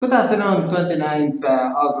Good afternoon, 29th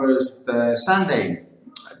August, Sunday,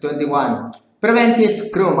 21.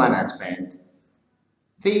 Preventive crew management.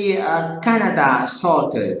 The Canada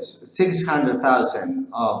shortage 600,000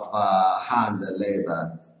 of hand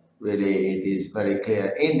labor. Really, it is very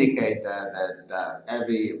clear indicator that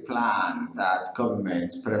every plan that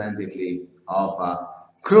governments preventively of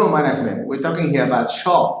crew management. We're talking here about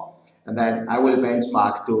shore, and then I will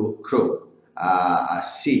benchmark to crew,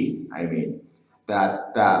 C. I mean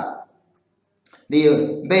that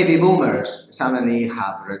the baby boomers suddenly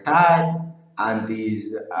have retired, and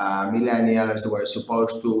these millennials were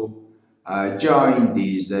supposed to join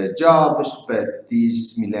these jobs, but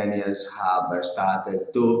these millennials have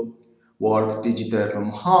started to work digital from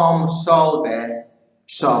home, so the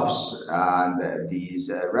shops and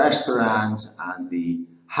these restaurants and the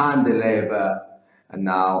hand labor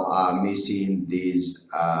now are missing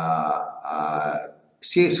these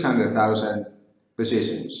 600,000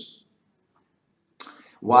 positions.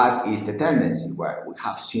 What is the tendency? Well, we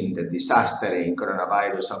have seen the disaster in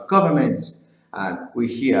coronavirus of governments, and we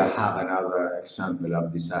here have another example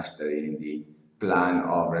of disaster in the plan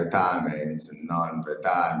of retirements and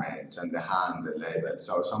non-retirements and the hand labor.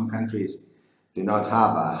 So some countries do not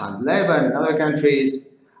have a hand labor, and other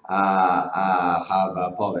countries have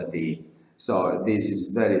poverty. So this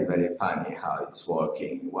is very, very funny how it's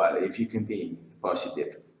working. Well, if you can be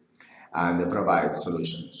positive and provide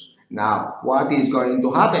solutions. Now, what is going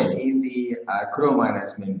to happen in the crew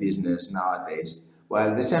management business nowadays?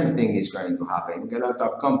 Well, the same thing is going to happen. A lot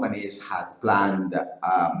of companies had planned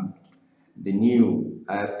the new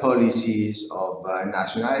policies of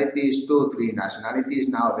nationalities, 2-3 nationalities.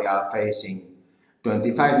 Now they are facing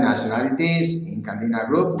 25 nationalities. In Candina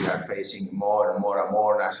Group, we are facing more and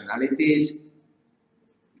more nationalities.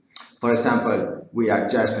 For example, we are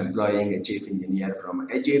just employing a chief engineer from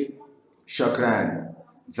Egypt, Shokran,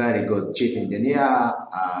 very good chief engineer,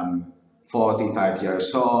 45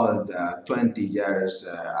 years old, 20 years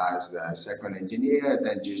as a second engineer,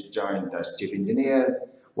 then just joined as chief engineer.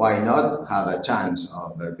 Why not have a chance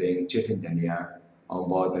of being chief engineer on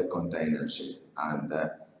board the container ship? And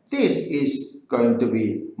this is going to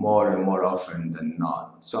be more and more often than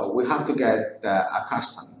not. So we have to get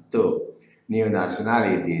accustomed to new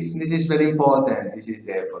nationalities. This is very important. This is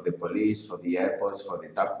there for the police, for the airports, for the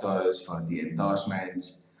doctors, for the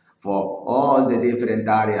endorsements, for all the different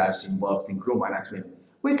areas involved in crew management.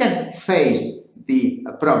 We can face the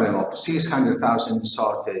problem of 600,000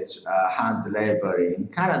 shortage hand labor in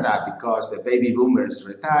Canada because the baby boomers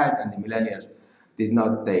retired and the millennials did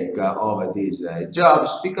not take over these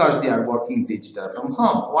jobs because they are working digital from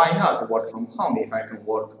home. Why not work from home if I can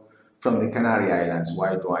work from the Canary Islands?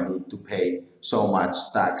 Why do I need to pay so much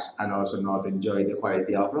tax and also not enjoy the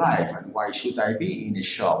quality of life? And why should I be in a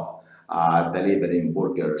shop delivering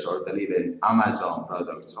burgers or delivering Amazon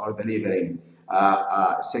products or delivering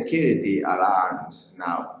security alarms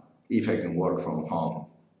now if I can work from home?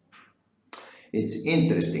 It's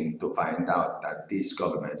interesting to find out that these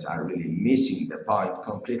governments are really missing the point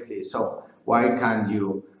completely. So why can't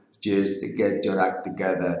you just get your act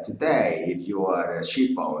together today if you are a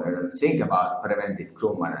ship owner and think about preventive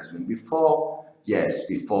crew management before? Yes,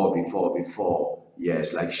 before,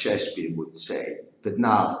 yes, like Shakespeare would say. But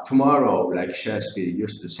now, tomorrow, like Shakespeare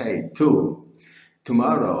used to say too,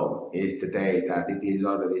 tomorrow is the day that it is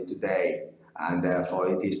already today, and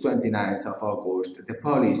therefore it is 29th of August. The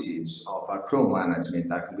policies of our crew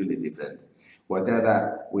management are completely different.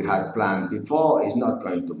 Whatever we had planned before is not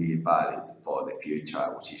going to be valid for the future,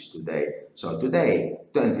 which is today. So today,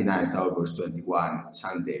 29th August 21,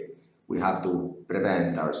 Sunday, we have to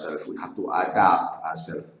prevent ourselves, we have to adapt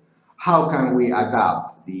ourselves. How can we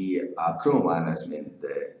adapt the crew management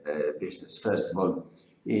business? First of all,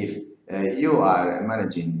 if you are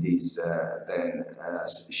managing this, then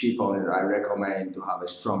as ship owner, I recommend to have a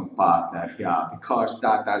strong partner here because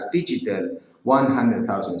that digital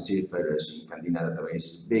 100,000 seafarers in Candina database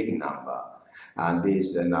is a big number. And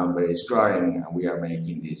this number is growing, and we are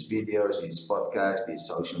making these videos, these podcasts, this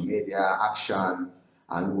social media action,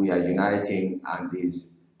 and we are uniting, and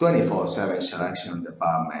this 24/7 selection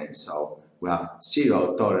department. So we have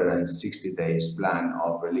 0 tolerance, 60 days plan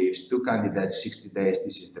of reliefs. 2 candidates, 60 days.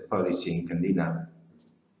 This is the policy in Candina.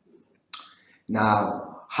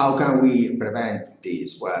 Now, how can we prevent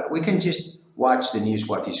this? Well, we can just watch the news,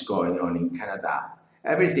 what is going on in Canada.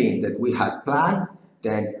 Everything that we had planned,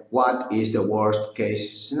 then what is the worst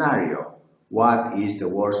case scenario? What is the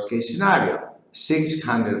worst case scenario?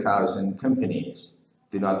 600,000 companies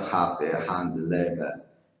do not have the hand labor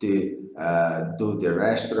to do the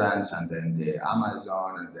restaurants and then the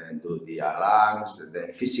Amazon and then do the alarms and then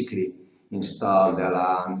physically install the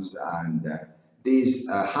alarms, and this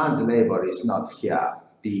hand labor is not here.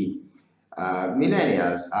 The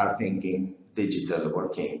millennials are thinking digital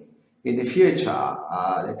working. In the future,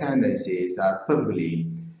 the tendency is that probably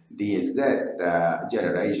the Z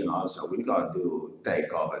generation also will go to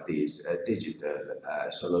take over these digital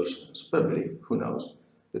solutions. Probably, who knows?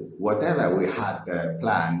 But whatever we had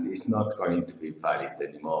planned is not going to be valid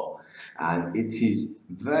anymore. And it is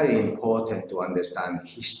very important to understand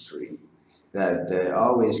history that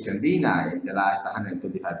always Scandinavia in the last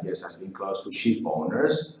 125 years has been close to ship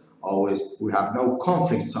owners. Always we have no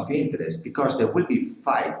conflicts of interest because there will be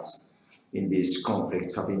fights in these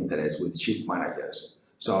conflicts of interest with ship managers.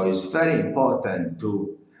 So it's very important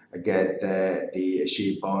to get the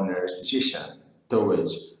ship owner's decision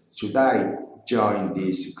towards should I join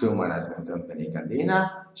this crew management company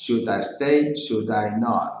Candina? Should I stay? Should I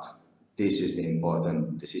not? This is the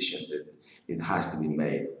important decision that it has to be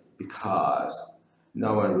made because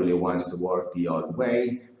no one really wants to work the old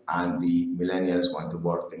way and the millennials want to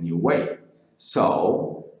work the new way.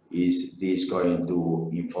 So is this going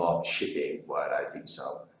to involve shipping? Well, I think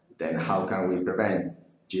so. Then how can we prevent?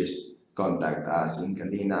 Just contact us in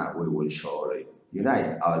Candina. We will surely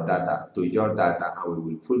unite our data to your data and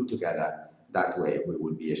we will pull together. That way we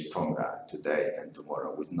will be stronger today and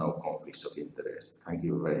tomorrow with no conflicts of interest. Thank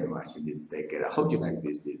you very much indeed. Take care. I hope you like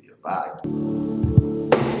this video. Bye.